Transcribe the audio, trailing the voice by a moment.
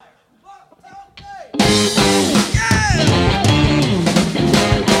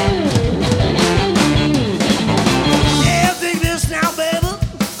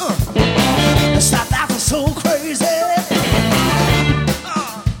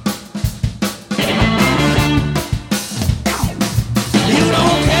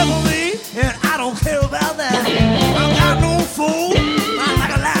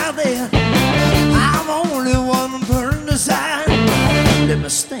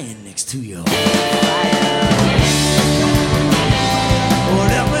stand next to your fire. Oh,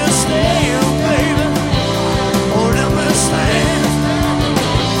 let me stand, baby. Oh, let me stand.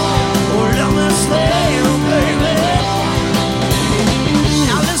 Oh, let me stand, baby.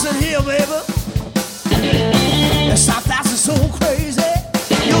 Now listen here, baby. That South House is so crazy.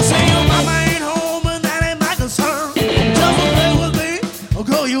 You say your mama ain't home and that ain't my concern. Just play with me, or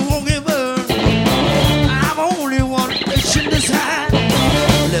girl, you won't get burned. I'm only one that should decide.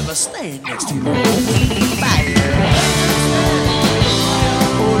 Let me stand next to you. Fire.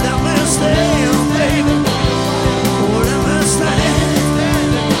 Oh, let me stand, baby. Oh, let me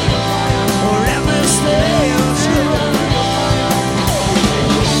stand. Oh, let me stand, sugar.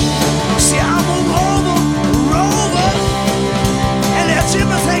 See, I'm a rover, and let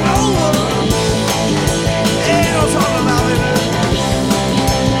Jimmy take over. Ain't no talking about it.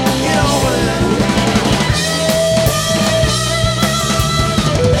 Get over there.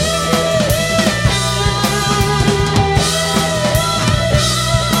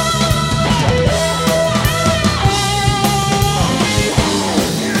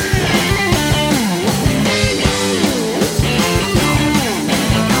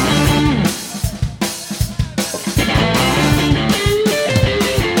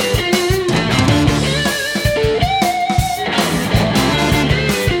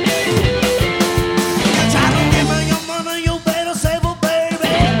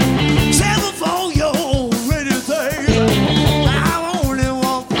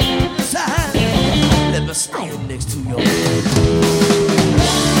 Stand next to your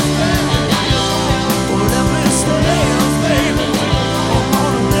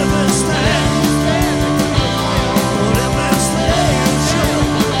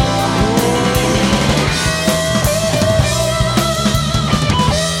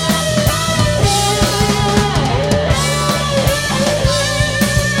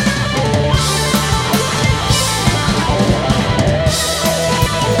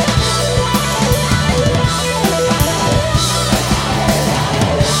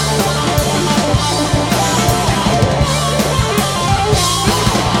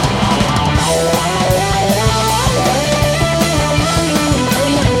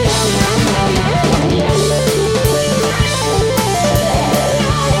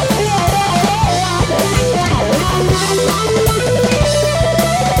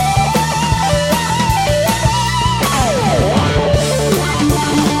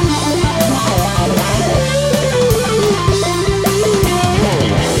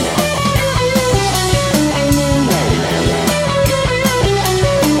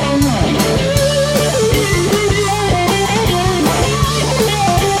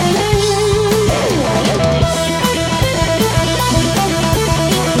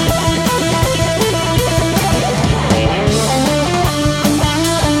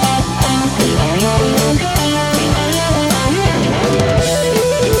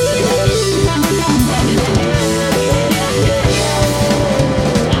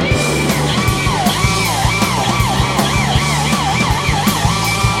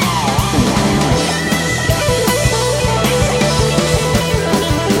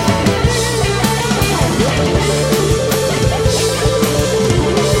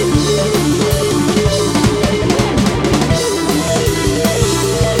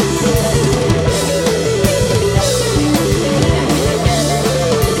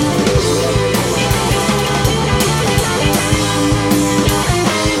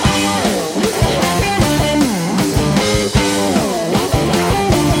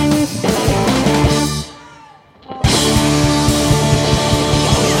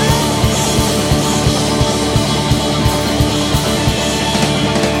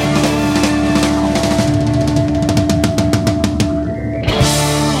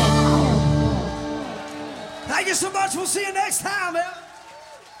Thank you so much. We'll see you next